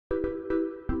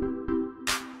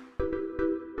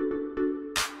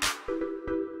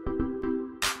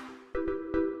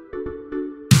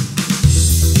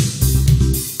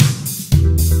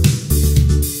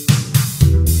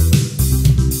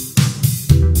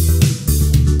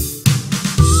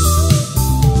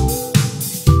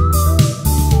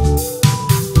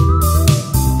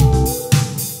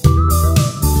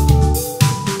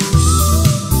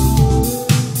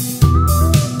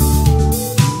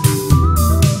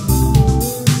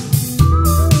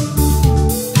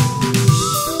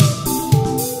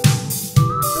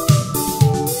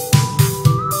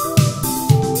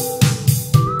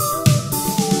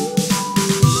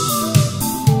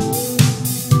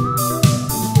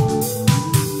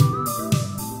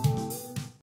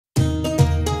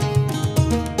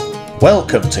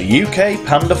Welcome to UK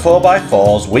Panda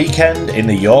 4x4's weekend in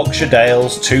the Yorkshire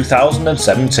Dales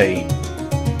 2017.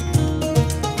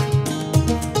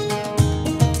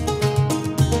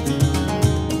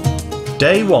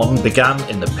 Day 1 began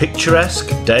in the picturesque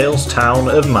Dales town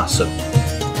of Masham.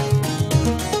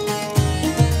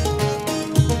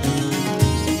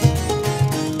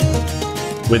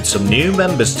 With some new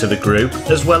members to the group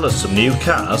as well as some new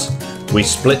cars, we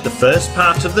split the first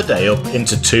part of the day up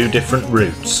into two different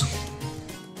routes.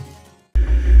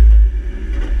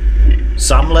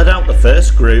 Sam led out the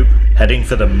first group, heading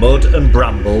for the mud and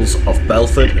brambles of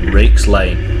Belford and Reeks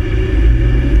Lane.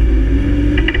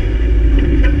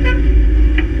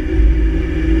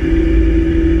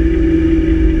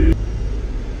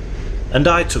 And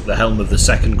I took the helm of the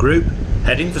second group,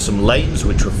 heading for some lanes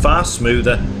which were far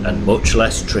smoother and much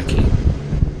less tricky.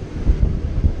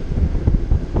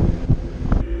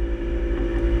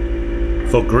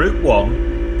 For Group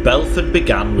 1, Belford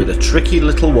began with a tricky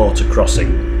little water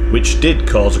crossing, which did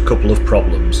cause a couple of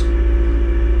problems.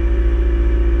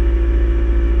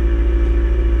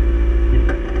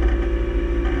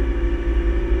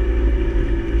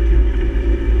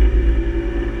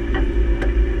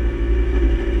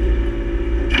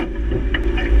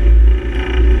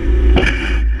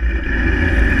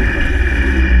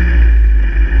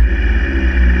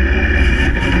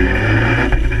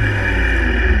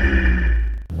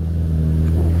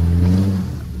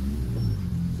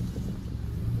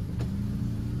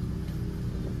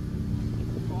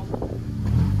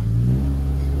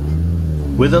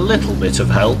 With a little bit of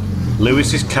help,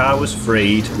 Lewis's car was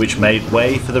freed, which made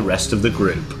way for the rest of the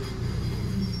group.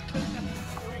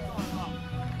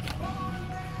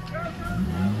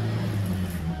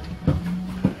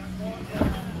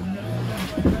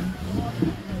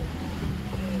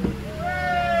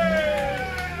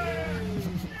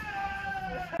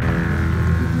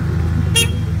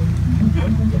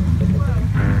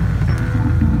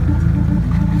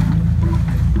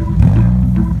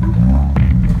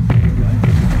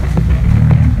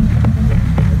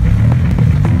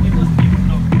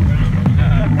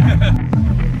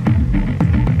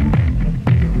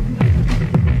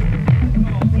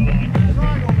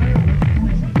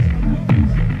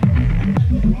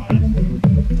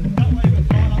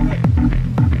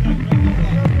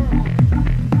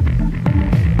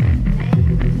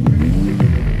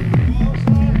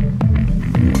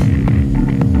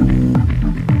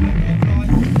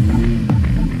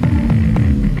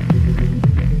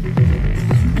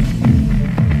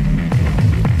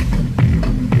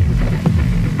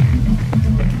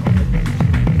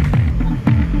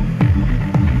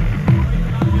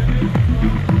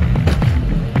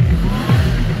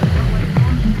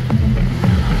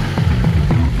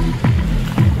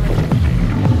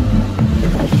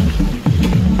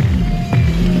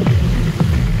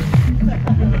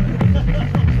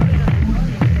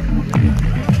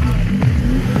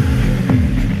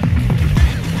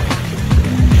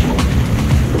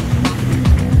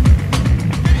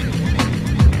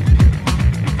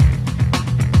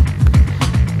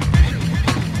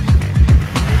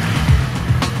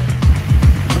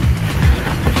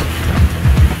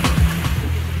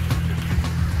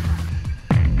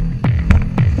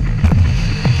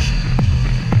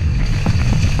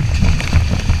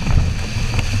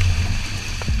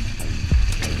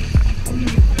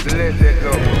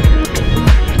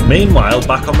 Meanwhile,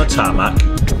 back on the tarmac,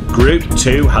 Group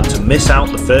 2 had to miss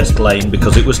out the first lane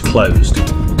because it was closed,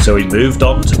 so we moved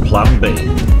on to Plan B.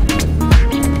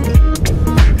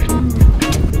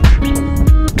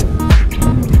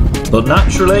 But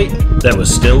naturally, there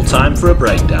was still time for a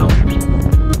breakdown.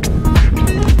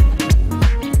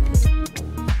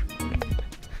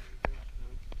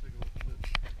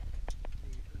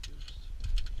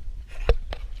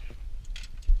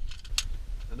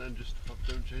 And then just pop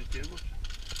down, change gearbox.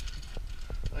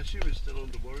 I assume it's still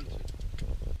under warranty.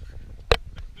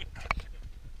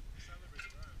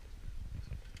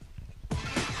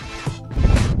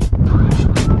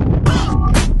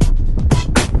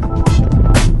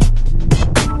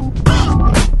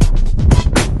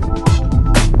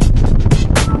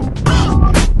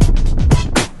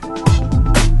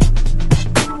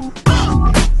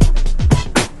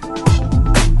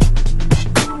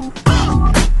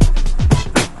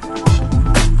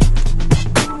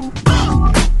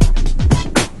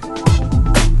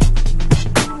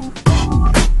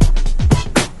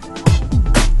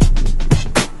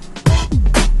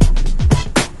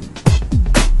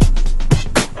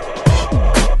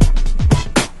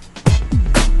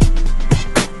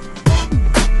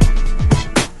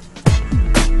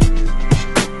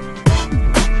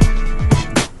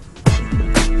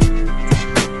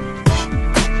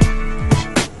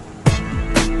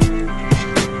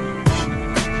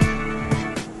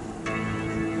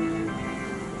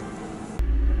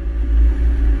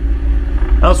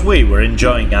 As we were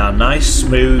enjoying our nice,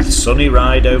 smooth, sunny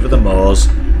ride over the moors,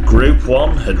 Group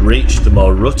 1 had reached the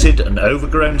more rutted and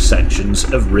overgrown sections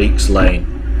of Reeks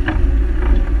Lane.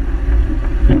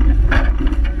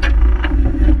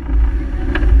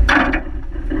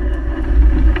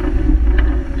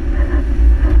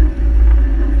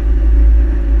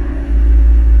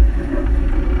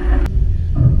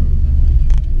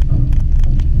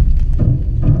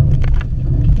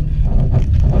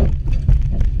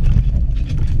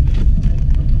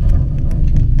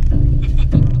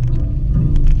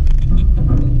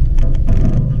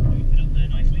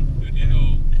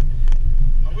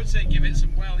 Give it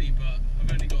some welly, but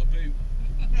I've only got a boot.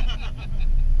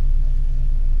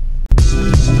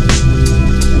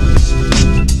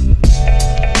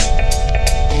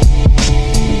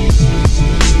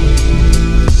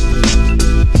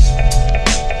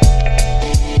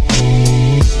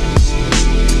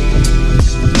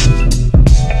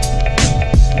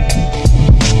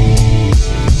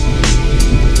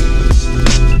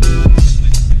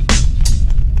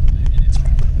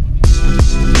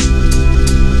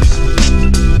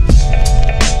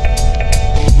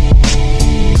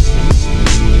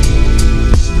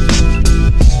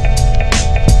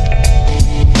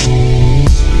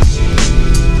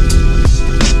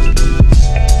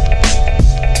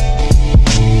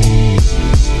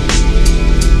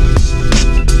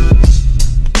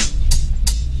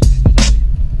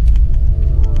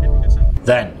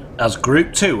 Then, as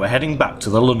Group 2 were heading back to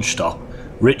the lunch stop,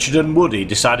 Richard and Woody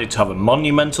decided to have a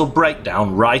monumental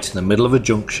breakdown right in the middle of a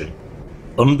junction.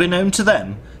 Unbeknown to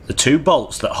them, the two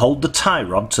bolts that hold the tie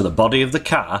rod to the body of the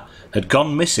car had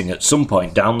gone missing at some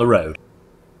point down the road.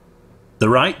 The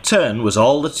right turn was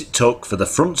all that it took for the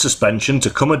front suspension to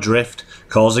come adrift,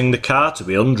 causing the car to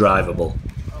be undrivable.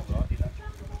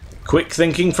 Quick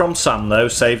thinking from Sam though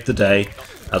saved the day,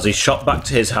 as he shot back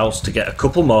to his house to get a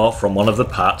couple more from one of the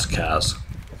parts cars.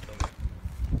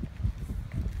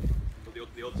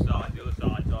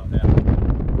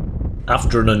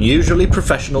 After an unusually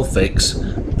professional fix,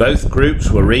 both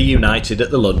groups were reunited at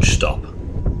the lunch stop.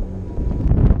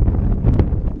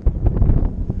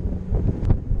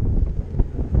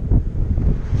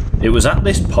 It was at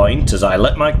this point, as I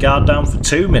let my guard down for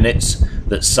 2 minutes,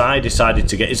 that Si decided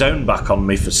to get his own back on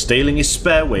me for stealing his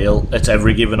spare wheel at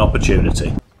every given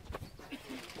opportunity.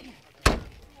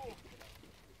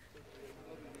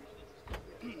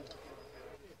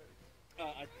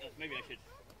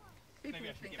 People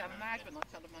think I'm mad when I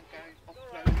tell them I'm going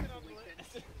off-road for the weekend.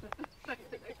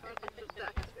 They can't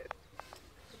understand it.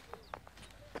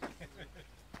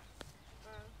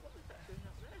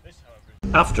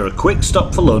 After a quick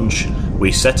stop for lunch,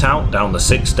 we set out down the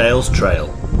Six Dales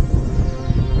Trail.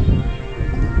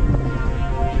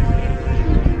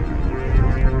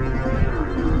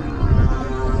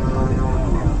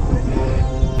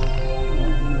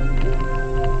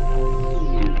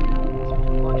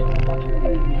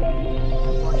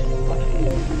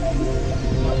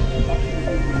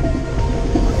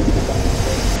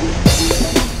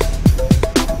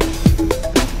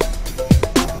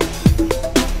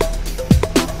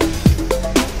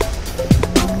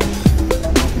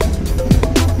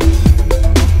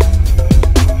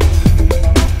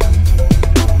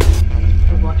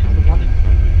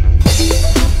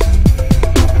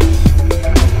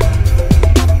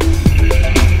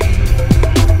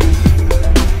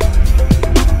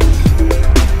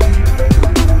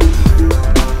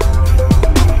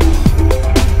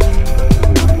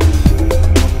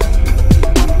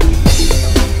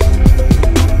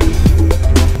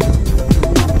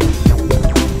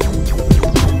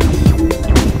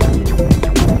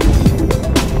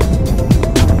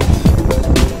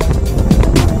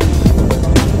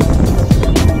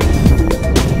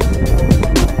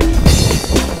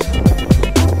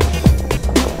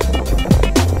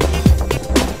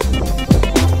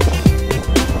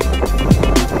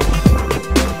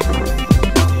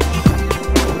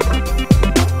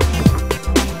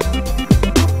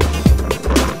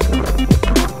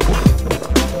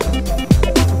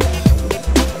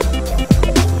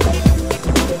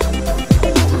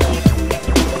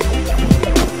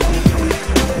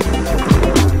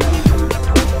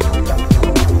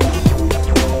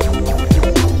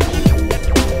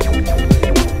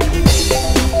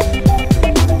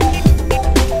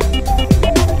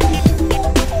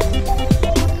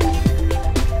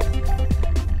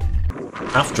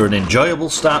 After an enjoyable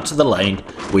start to the lane,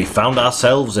 we found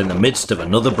ourselves in the midst of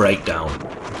another breakdown.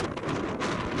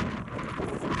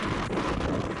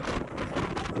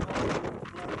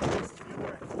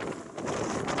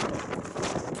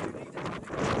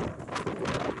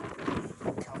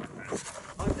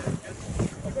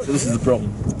 So this is the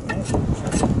problem.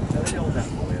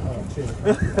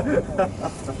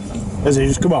 Has it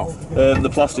just come off? The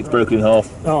plastic's broken in half,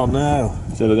 Oh no.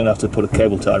 so we're going to have to put a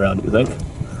cable tie around it, we think.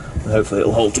 And hopefully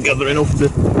it'll hold together enough to...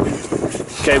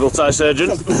 Cable tie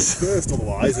surgeon. First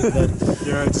otherwise, and then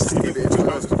yeah, just keep it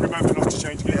remote enough to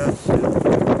change again.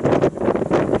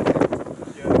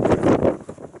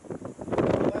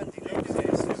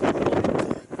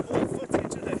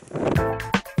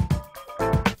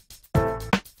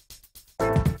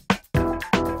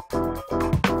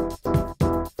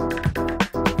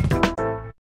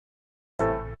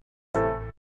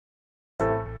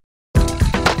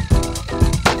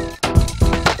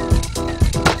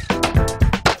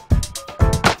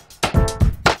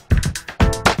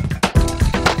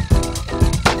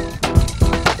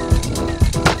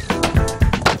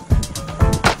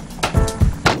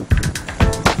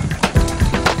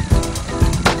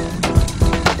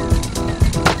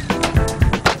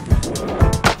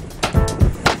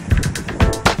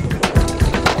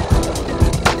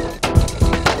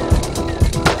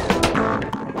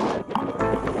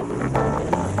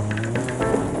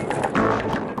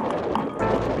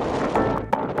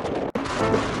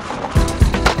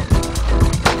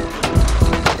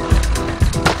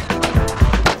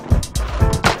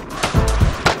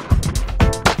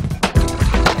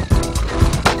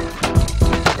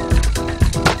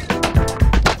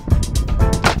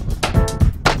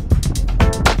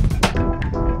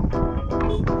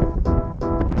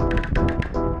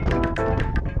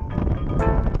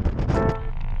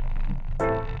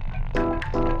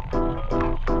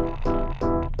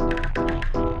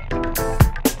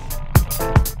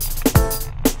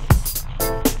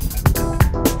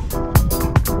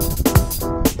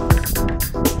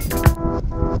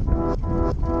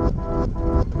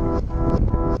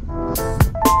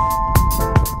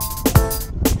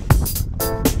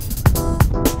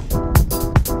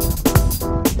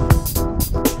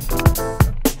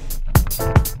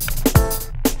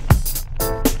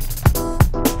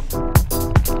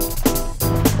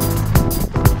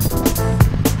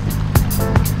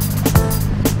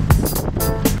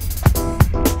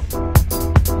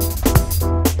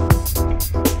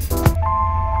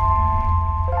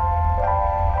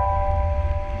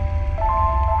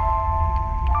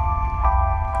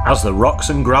 As the rocks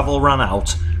and gravel ran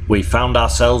out, we found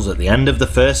ourselves at the end of the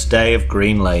first day of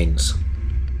Green Lanes.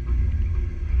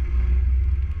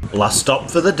 Last stop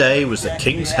for the day was the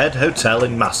King's Head Hotel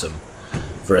in Massam,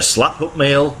 for a slap-up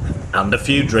meal and a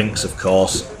few drinks, of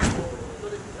course.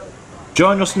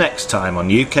 Join us next time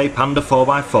on UK Panda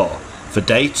 4x4 for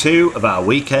day 2 of our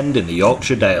weekend in the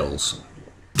Yorkshire Dales.